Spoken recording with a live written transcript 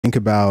think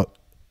about,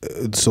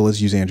 so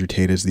let's use Andrew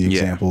Tate as the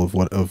example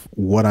of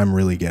what I'm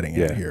really getting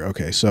at here.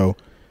 Okay, so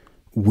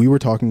we were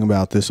talking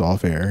about this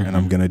off air, and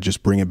I'm gonna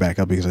just bring it back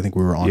up because I think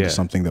we were onto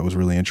something that was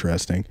really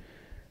interesting.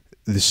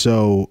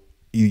 So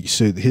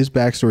his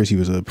backstory is he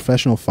was a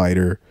professional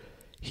fighter.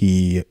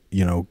 He,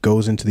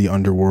 goes into the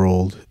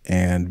underworld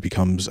and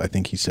becomes, I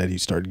think he said he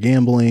started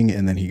gambling,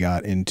 and then he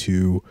got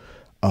into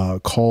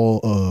not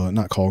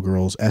call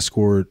girls,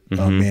 escort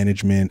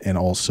management, and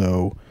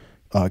also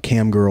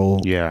cam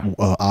girl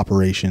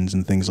operations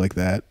and things like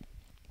that.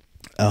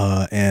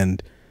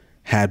 And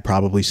had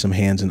probably some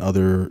hands in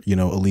other,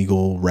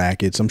 illegal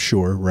rackets, I'm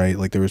sure, right?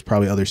 Like there was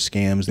probably other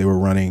scams. They were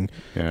running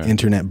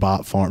internet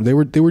bot farm. They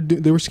were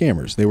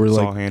scammers. They were it's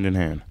like all hand in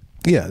hand.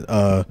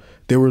 Yeah.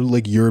 They were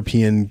like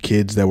European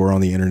kids that were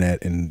on the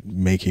internet and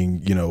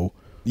making,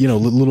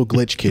 little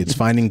glitch kids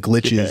finding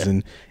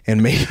glitches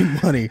and making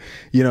money.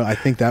 I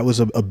think that was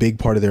a big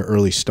part of their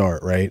early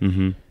start. Right.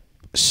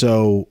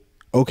 So,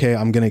 okay,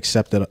 I'm going to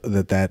accept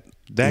that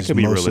is could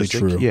be mostly realistic.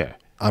 true. Yeah.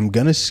 I'm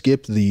going to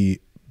skip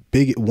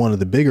one of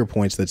the bigger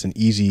points. That's an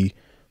easy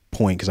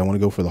point because I want to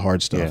go for the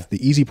hard stuff. Yeah.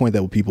 The easy point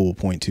that people will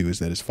point to is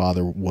that his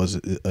father was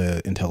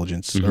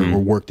intelligence or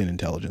worked in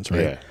intelligence.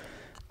 Right. Yeah.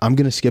 I'm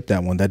going to skip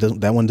that one.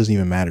 That one doesn't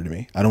even matter to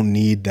me. I don't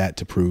need that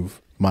to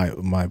prove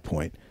my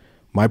point.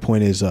 My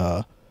point is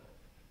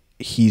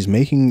he's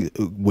making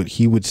what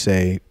he would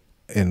say,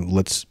 and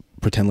let's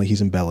pretend like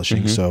he's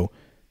embellishing. So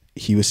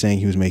he was saying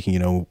he was making,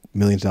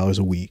 millions of dollars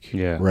a week.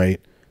 Yeah. Right.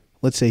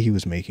 Let's say he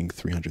was making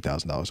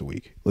 $300,000 a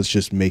week. Let's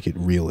just make it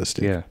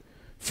realistic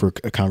for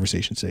a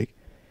conversation's sake.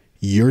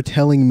 You're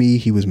telling me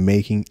he was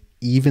making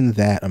even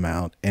that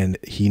amount and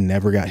he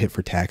never got hit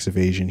for tax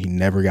evasion. He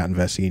never got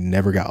investigated,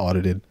 never got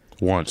audited.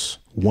 One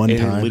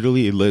time.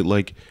 Literally,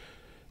 like,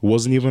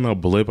 wasn't even a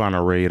blip on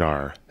a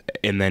radar.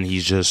 And then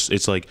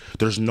it's like,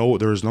 there's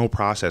no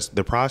process.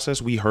 The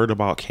process we heard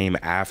about came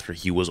after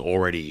he was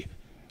already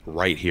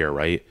right here,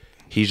 right?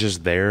 He's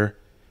just there,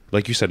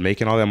 like you said,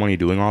 making all that money,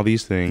 doing all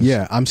these things.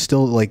 Yeah, I'm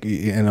still like,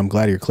 and I'm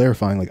glad you're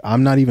clarifying, like,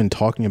 I'm not even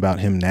talking about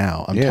him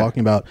now.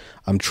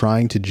 I'm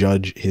trying to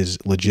judge his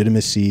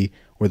legitimacy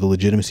or the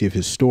legitimacy of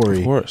his story,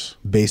 of course,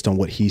 based on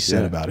what he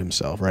said about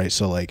himself, right?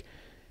 So, like,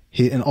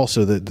 and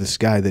also this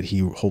guy that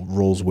he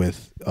rolls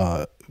with,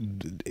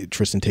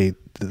 Tristan Tate,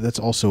 that's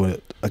also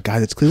a guy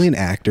that's clearly an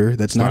actor.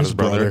 That's not his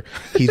brother.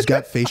 He's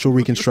got facial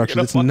reconstruction.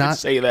 That's not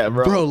say that,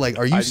 bro. Like,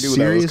 are you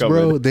serious,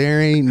 bro?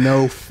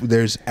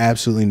 There's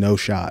absolutely no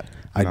shot.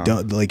 I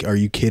don't, like, are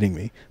you kidding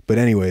me? But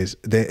anyways,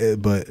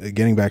 but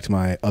getting back to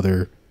my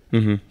other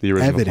the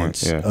original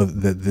evidence point,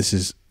 of that this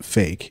is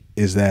fake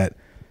is that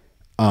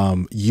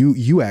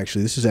you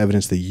actually, this is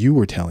evidence that you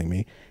were telling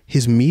me,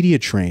 his media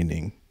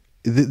training.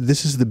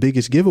 This is the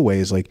biggest giveaway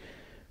is like,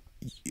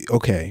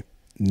 okay,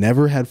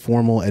 never had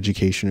formal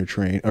education or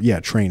training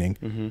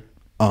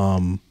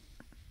in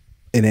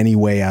any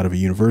way out of a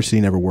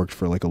university, never worked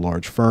for like a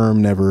large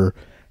firm, never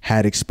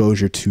had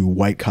exposure to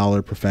white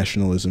collar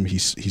professionalism.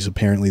 He's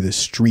apparently this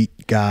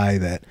street guy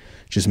that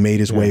just made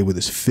his way with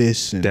his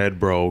fists and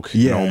dead broke,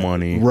 no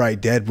money. Right,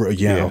 dead broke.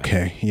 Yeah,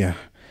 okay, yeah.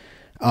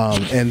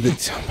 And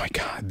oh my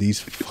God, these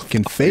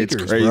fucking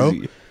fakers,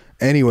 bro.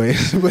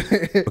 Anyways,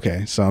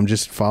 okay, so I'm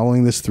just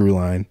following this through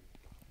line.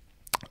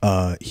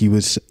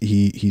 He's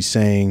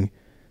saying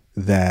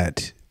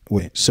that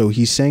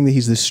he's saying that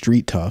he's this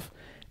street tough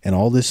and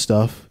all this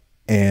stuff,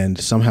 and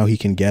somehow he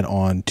can get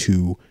on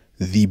to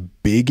the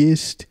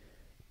biggest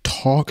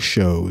talk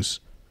shows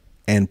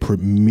and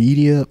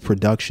media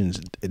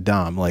productions.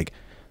 Dom, like,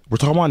 we're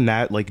talking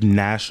about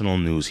national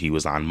news. He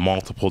was on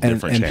multiple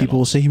different channels. People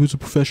will say he was a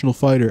professional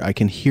fighter. I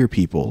can hear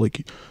people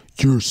like,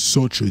 "You're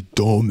such a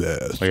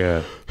dumbass."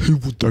 Yeah.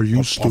 Are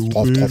you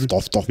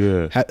stupid?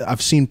 Yeah.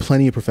 I've seen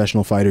plenty of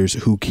professional fighters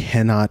who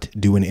cannot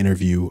do an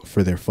interview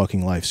for their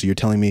fucking life. So you're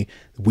telling me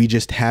we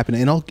just happen,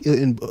 and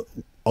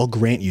I'll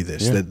grant you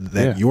this,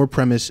 that your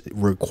premise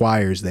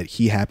requires that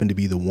he happened to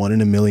be the 1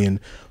 in a million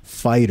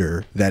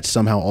fighter that's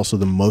somehow also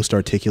the most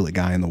articulate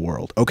guy in the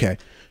world. Okay,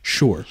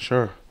 sure.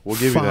 We'll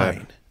give you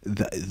that.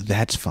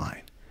 That's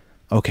fine.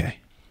 Okay.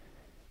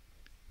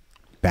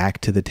 Back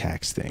to the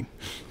tax thing.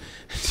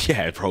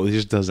 Yeah, it probably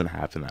just doesn't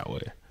happen that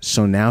way.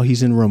 So now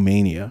he's in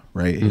Romania,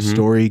 right? His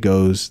story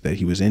goes that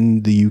he was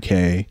in the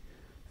UK,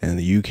 and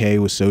the UK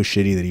was so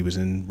shitty that he was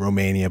in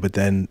Romania. But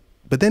then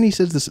he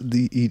says this.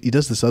 He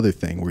does this other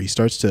thing where he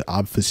starts to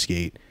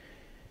obfuscate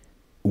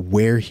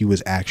where he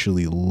was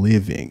actually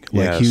living.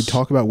 Like, he would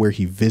talk about where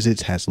he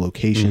visits, has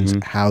locations,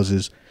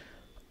 houses,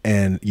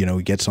 and he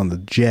gets on the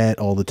jet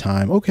all the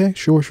time. Okay,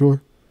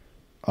 sure.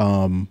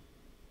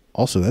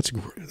 Also,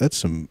 that's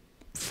some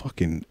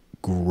fucking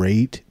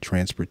great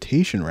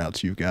transportation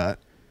routes you've got.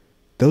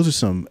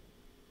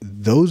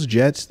 Those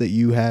jets that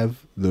you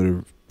have that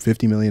are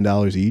 $50 million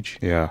each.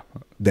 Yeah.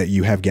 That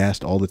you have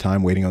gassed all the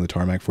time, waiting on the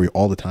tarmac for you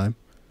all the time.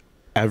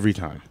 Every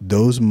time.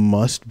 Those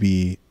must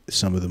be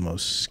some of the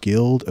most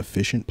skilled,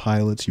 efficient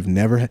pilots.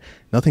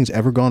 Nothing's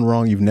ever gone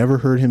wrong. You've never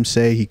heard him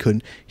say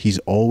he's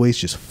always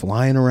just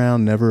flying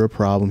around, never a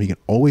problem. He can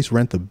always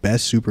rent the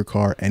best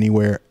supercar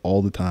anywhere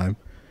all the time.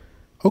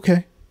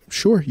 Okay,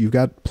 sure, you've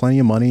got plenty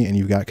of money and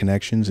you've got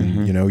connections and,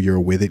 Mm-hmm. you know, you're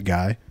a with it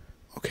guy.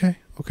 Okay.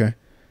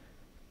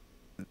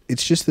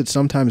 It's just that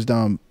sometimes,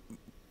 Dom,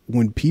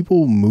 when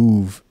people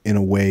move in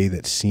a way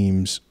that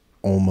seems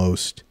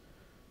almost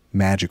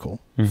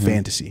magical,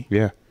 fantasy.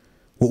 Yeah.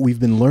 What we've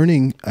been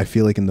learning, I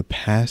feel like in the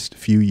past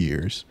few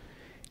years,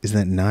 is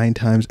that 9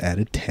 times out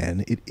of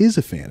 10, it is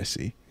a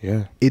fantasy.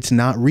 Yeah. It's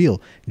not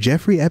real.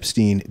 Jeffrey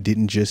Epstein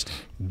didn't just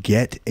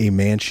get a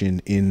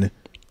mansion in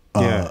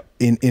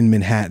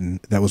Manhattan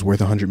that was worth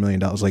 $100 million.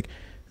 Like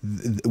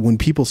when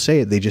people say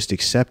it, they just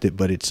accept it,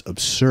 but it's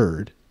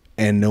absurd.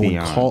 And no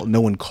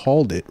one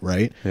called it,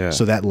 right? Yeah.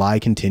 So that lie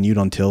continued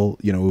until,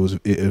 you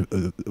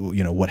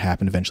know, what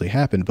happened eventually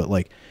happened. But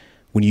like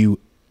when you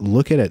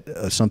look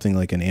at something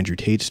like an Andrew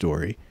Tate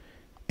story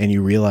and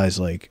you realize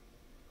like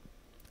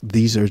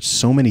these are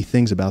so many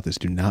things about this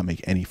do not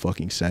make any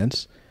fucking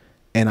sense.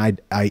 And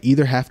I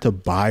either have to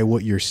buy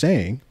what you're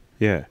saying.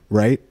 Yeah.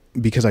 Right?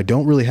 Because I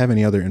don't really have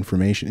any other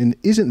information. And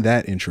isn't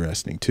that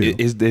interesting too?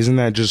 Isn't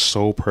that just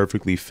so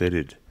perfectly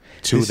fitted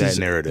to that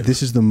narrative?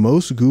 This is the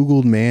most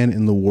Googled man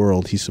in the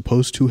world. He's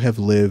supposed to have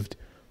lived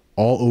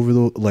all over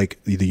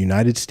the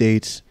United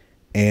States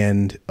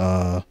and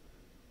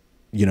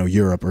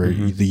Europe or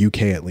the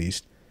UK at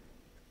least.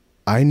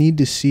 I need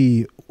to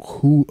see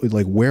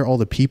where all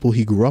the people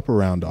he grew up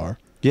around are.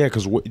 Yeah,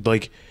 because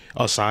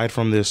aside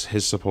from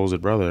his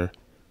supposed brother,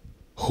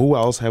 who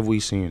else have we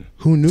seen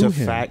who knew to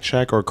him? Fact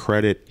check or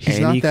credit He's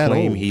any not that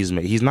claim old. he's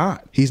made? He's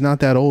not. He's not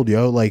that old,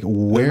 yo. Like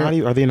where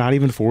are they not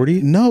even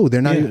 40? No,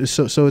 they're not. Even,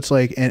 so it's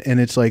like, and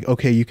it's like,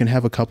 okay, you can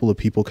have a couple of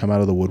people come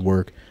out of the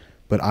woodwork,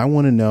 but I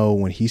want to know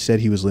when he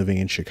said he was living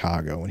in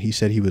Chicago, when he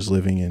said he was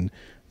living in,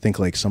 I think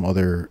like some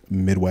other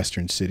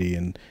Midwestern city,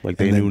 and like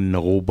they knew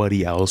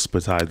nobody else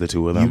besides the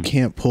two of them. You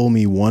can't pull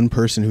me one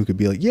person who could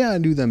be like, yeah, I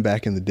knew them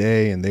back in the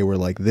day, and they were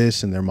like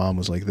this, and their mom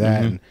was like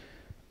that, and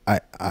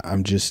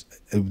I'm just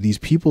these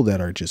people that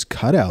are just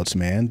cutouts,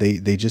 man.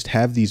 They just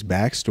have these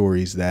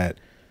backstories that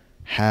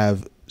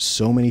have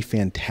so many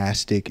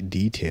fantastic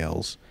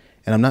details,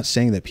 and I'm not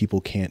saying that people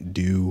can't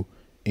do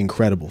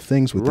incredible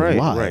things with their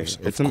lives.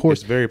 Right. Of course,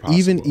 it's very possible.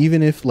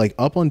 Even if like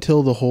up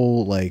until the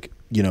whole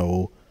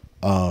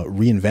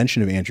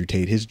reinvention of Andrew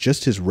Tate,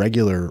 his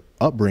regular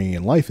upbringing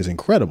in life is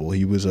incredible.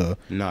 He was a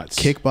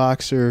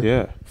kickboxer.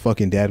 Yeah.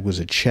 Fucking dad was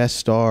a chess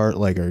star,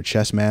 or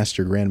chess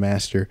master,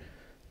 grandmaster.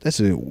 That's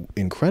an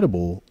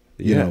incredible,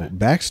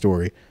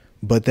 backstory.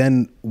 But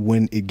then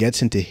when it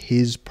gets into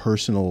his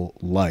personal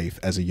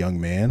life as a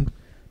young man,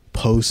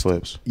 post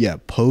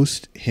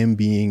him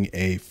being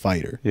a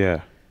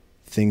fighter,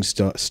 things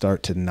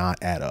start to not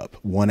add up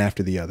one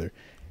after the other.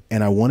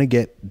 And I want to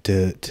get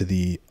to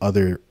the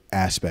other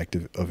aspect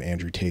of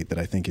Andrew Tate that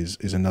I think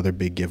is another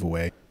big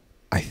giveaway.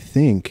 I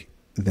think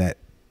that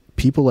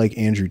people like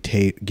Andrew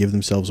Tate give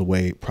themselves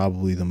away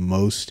probably the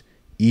most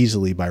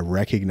easily by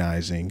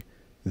recognizing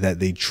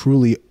that they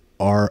truly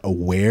are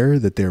aware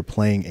that they're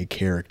playing a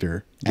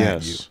character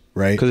at you,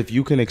 right? Because if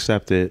you can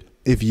accept it,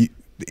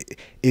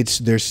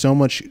 there's so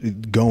much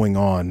going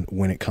on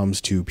when it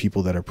comes to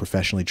people that are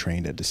professionally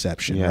trained at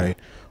deception, right?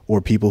 Or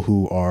people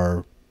who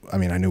are, I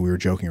mean, I know we were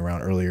joking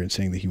around earlier and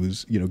saying that he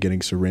was,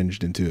 getting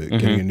syringed into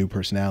getting a new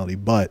personality,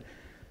 but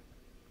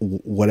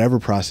whatever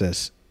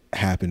process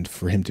happened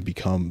for him to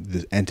become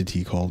this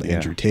entity called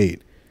Andrew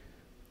Tate,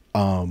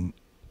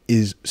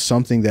 is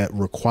something that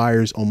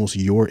requires almost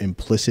your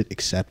implicit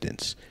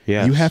acceptance.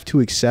 Yes. You have to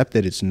accept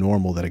that it's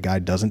normal that a guy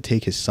doesn't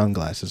take his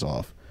sunglasses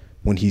off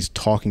when he's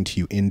talking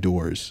to you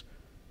indoors.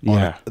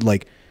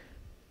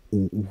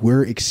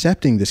 We're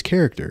accepting this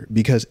character,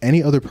 because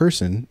any other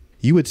person,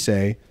 you would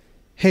say,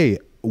 hey,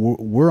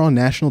 we're on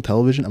national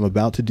television. I'm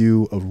about to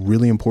do a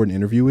really important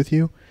interview with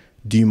you.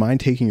 Do you mind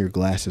taking your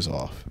glasses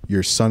off,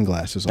 your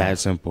sunglasses off?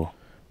 That's simple.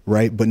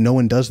 Right? But no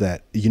one does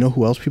that. You know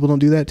who else people don't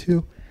do that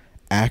to?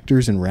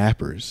 Actors and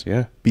rappers.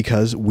 Yeah.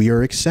 Because we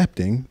are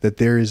accepting that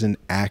there is an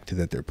act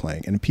that they're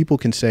playing. And people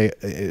can say,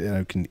 and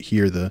I can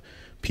hear the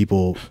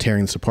people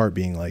tearing this apart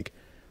being like,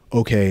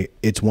 okay,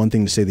 it's one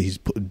thing to say that he's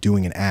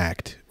doing an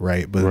act,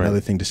 right? But another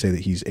thing to say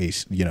that he's a,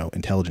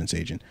 intelligence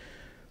agent.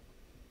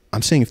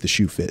 I'm saying if the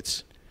shoe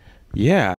fits. Yeah.